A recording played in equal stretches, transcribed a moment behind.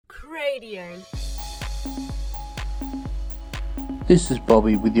Radio. This is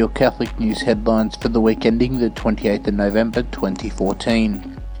Bobby with your Catholic News headlines for the week ending the 28th of November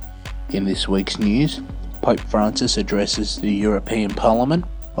 2014. In this week's news, Pope Francis addresses the European Parliament,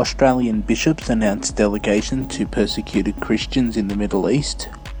 Australian bishops announce delegation to persecuted Christians in the Middle East,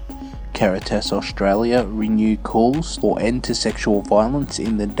 Caritas Australia renew calls for end to sexual violence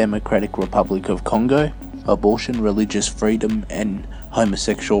in the Democratic Republic of Congo, abortion, religious freedom and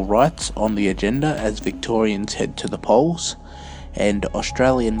homosexual rights on the agenda as Victorians head to the polls, and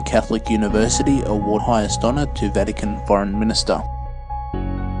Australian Catholic University award highest honour to Vatican Foreign Minister.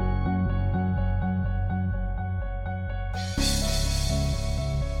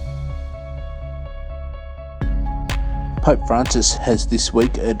 Pope Francis has this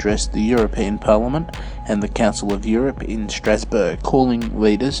week addressed the European Parliament and the Council of Europe in Strasbourg, calling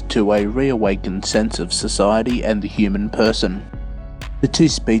leaders to a reawakened sense of society and the human person. The two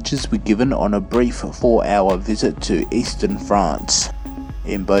speeches were given on a brief 4-hour visit to eastern France.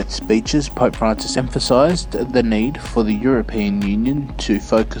 In both speeches, Pope Francis emphasised the need for the European Union to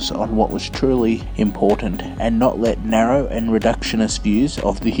focus on what was truly important and not let narrow and reductionist views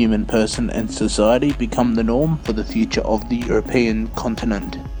of the human person and society become the norm for the future of the European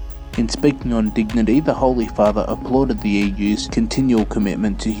continent. In speaking on dignity, the Holy Father applauded the EU's continual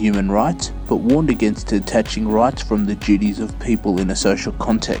commitment to human rights, but warned against detaching rights from the duties of people in a social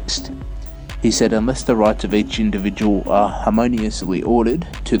context. He said unless the rights of each individual are harmoniously ordered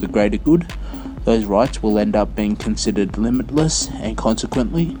to the greater good, those rights will end up being considered limitless and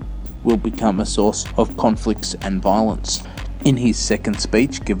consequently will become a source of conflicts and violence. In his second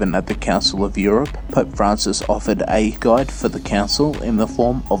speech given at the Council of Europe, Pope Francis offered a guide for the Council in the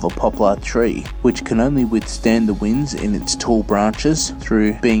form of a poplar tree, which can only withstand the winds in its tall branches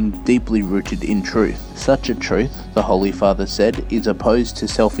through being deeply rooted in truth. Such a truth, the Holy Father said, is opposed to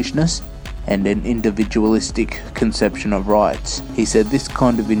selfishness and an individualistic conception of rights. He said this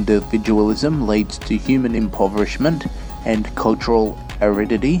kind of individualism leads to human impoverishment and cultural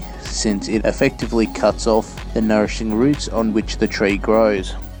aridity, since it effectively cuts off the nourishing roots on which the tree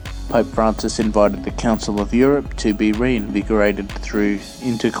grows. Pope Francis invited the Council of Europe to be reinvigorated through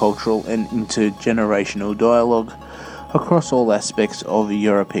intercultural and intergenerational dialogue across all aspects of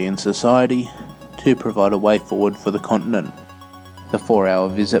European society to provide a way forward for the continent. The 4-hour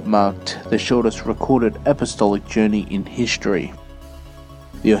visit marked the shortest recorded apostolic journey in history.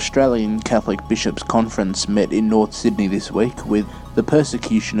 The Australian Catholic Bishops' Conference met in North Sydney this week with the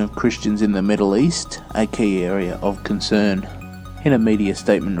persecution of Christians in the Middle East a key area of concern. In a media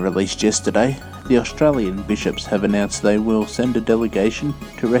statement released yesterday, the Australian bishops have announced they will send a delegation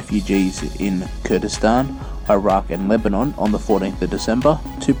to refugees in Kurdistan, Iraq and Lebanon on the 14th of December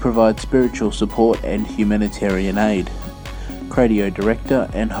to provide spiritual support and humanitarian aid. Cradio Director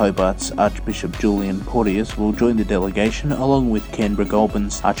and Hobart's Archbishop Julian Porteous will join the delegation along with Canberra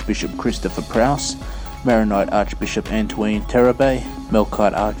Goulburn's Archbishop Christopher Prowse, Maronite Archbishop Antoine Terabay,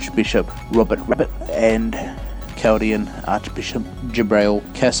 Melkite Archbishop Robert Rabbit and Chaldean Archbishop Jabrail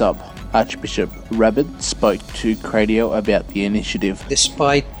Kassab. Archbishop Rabbit spoke to Cradio about the initiative.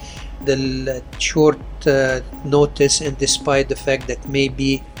 Despite the short notice and despite the fact that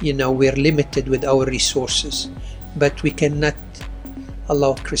maybe we're limited with our resources, but we cannot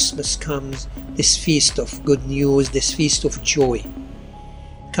allow Christmas comes, this feast of good news, this feast of joy,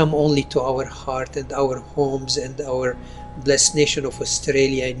 come only to our heart and our homes and our blessed nation of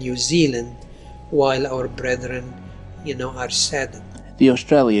Australia and New Zealand, while our brethren, are saddened. The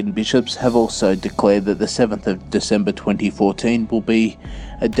Australian bishops have also declared that the 7th of December 2014 will be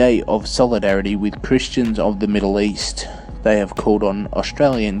a day of solidarity with Christians of the Middle East. They have called on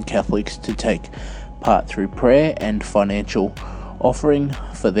Australian Catholics to take part through prayer and financial offering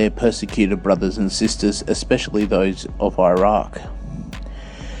for their persecuted brothers and sisters, especially those of Iraq.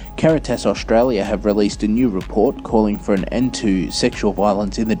 Caritas Australia have released a new report calling for an end to sexual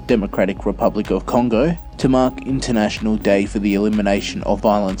violence in the Democratic Republic of Congo to mark International Day for the Elimination of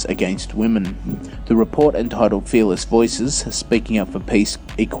Violence Against Women. The report, entitled Fearless Voices, Speaking Up for Peace,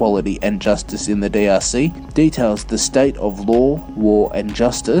 Equality and Justice in the DRC, details the state of law, war and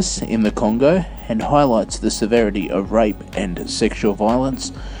justice in the Congo and highlights the severity of rape and sexual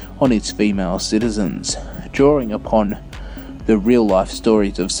violence on its female citizens. Drawing upon the real-life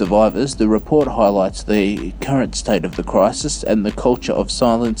stories of survivors, the report highlights the current state of the crisis and the culture of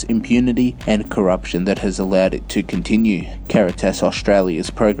silence, impunity and corruption that has allowed it to continue. Caritas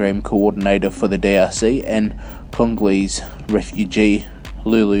Australia's program coordinator for the DRC and Congolese refugee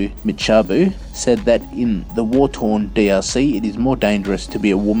Lulu Michabu, said that in the war-torn DRC it is more dangerous to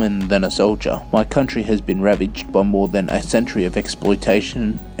be a woman than a soldier. My country has been ravaged by more than a century of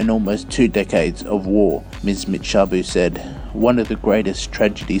exploitation and almost 2 decades of war, Ms. Michabu said. One of the greatest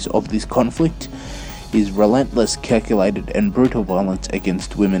tragedies of this conflict is relentless, calculated and brutal violence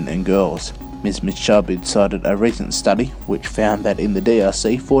against women and girls. Ms. Michabu cited a recent study which found that in the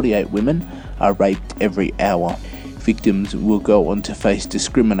DRC 48 women are raped every hour. Victims will go on to face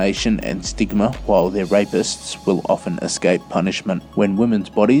discrimination and stigma, while their rapists will often escape punishment. When women's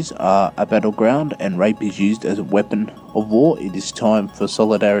bodies are a battleground and rape is used as a weapon of war, it is time for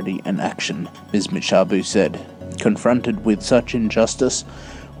solidarity and action, Ms. Michabu said. Confronted with such injustice,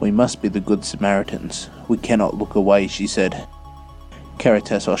 we must be the good Samaritans. We cannot look away, she said.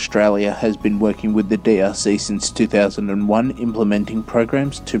 Caritas Australia has been working with the DRC since 2001, implementing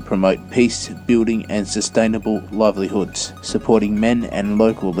programs to promote peace, building and sustainable livelihoods, supporting men and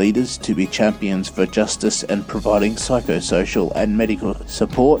local leaders to be champions for justice and providing psychosocial and medical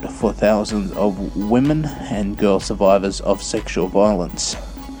support for thousands of women and girl survivors of sexual violence.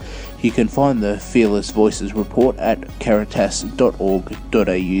 You can find the Fearless Voices report at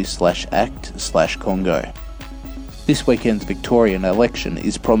caritas.org.au/act/Congo. This weekend's Victorian election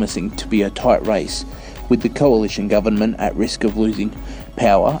is promising to be a tight race, with the coalition government at risk of losing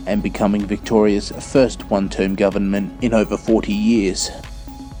power and becoming Victoria's first one-term government in over 40 years.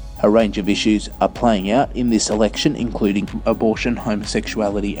 A range of issues are playing out in this election, including abortion,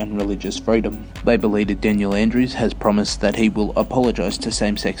 homosexuality and religious freedom. Labor leader Daniel Andrews has promised that he will apologise to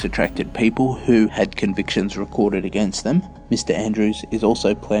same-sex attracted people who had convictions recorded against them. Mr Andrews is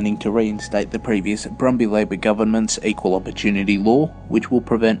also planning to reinstate the previous Brumby Labor government's Equal Opportunity Law, which will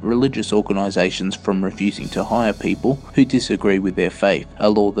prevent religious organisations from refusing to hire people who disagree with their faith, a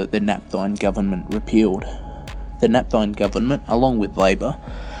law that the Napthine government repealed. The Napthine government, along with Labor,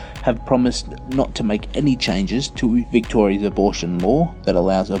 have promised not to make any changes to Victoria's abortion law that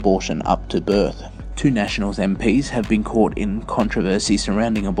allows abortion up to birth. 2 Nationals MPs have been caught in controversy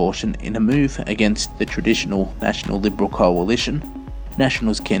surrounding abortion in a move against the traditional National Liberal coalition.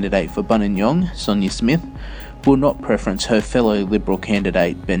 Nationals candidate for Buninyong, Sonia Smith, will not preference her fellow Liberal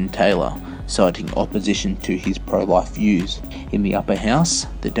candidate Ben Taylor, citing opposition to his pro-life views. In the upper house,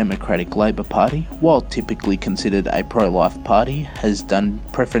 the Democratic Labor Party, while typically considered a pro-life party, has done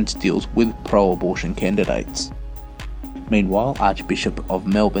preference deals with pro-abortion candidates. Meanwhile, Archbishop of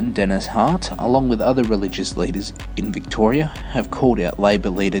Melbourne Dennis Hart, along with other religious leaders in Victoria, have called out Labor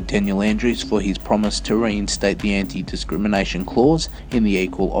leader Daniel Andrews for his promise to reinstate the anti-discrimination clause in the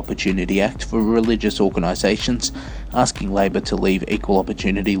Equal Opportunity Act for religious organisations, asking Labor to leave equal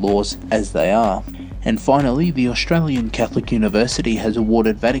opportunity laws as they are. And finally, the Australian Catholic University has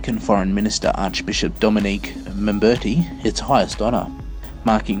awarded Vatican Foreign Minister Archbishop Dominic Mamberti its highest honour,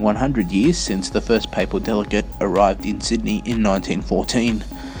 marking 100 years since the first papal delegate arrived in Sydney in 1914.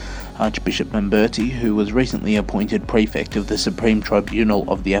 Archbishop Mamberti, who was recently appointed prefect of the Supreme Tribunal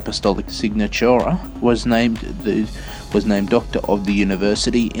of the Apostolic Signatura, was named Doctor of the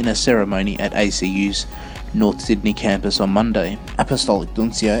University in a ceremony at ACU's North Sydney campus on Monday. Apostolic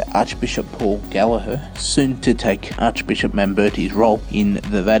Nuncio Archbishop Paul Gallagher, soon to take Archbishop Mamberti's role in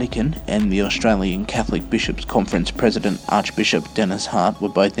the Vatican, and the Australian Catholic Bishops' Conference President Archbishop Dennis Hart were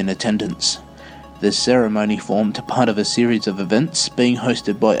both in attendance. The ceremony formed part of a series of events being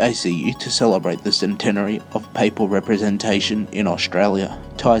hosted by ACU to celebrate the centenary of papal representation in Australia.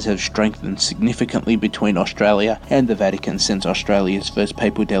 Ties have strengthened significantly between Australia and the Vatican since Australia's first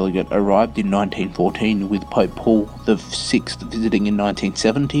papal delegate arrived in 1914, with Pope Paul VI visiting in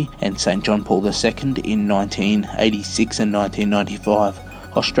 1970 and St John Paul II in 1986 and 1995.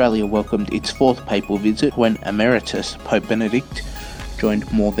 Australia welcomed its 4th papal visit when Emeritus Pope Benedict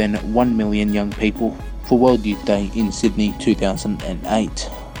joined more than 1 million young people for World Youth Day in Sydney 2008.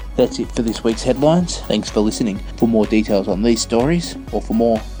 That's it for this week's headlines. Thanks for listening. For more details on these stories, or for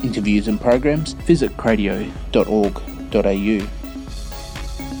more interviews and programs, visit cradio.org.au.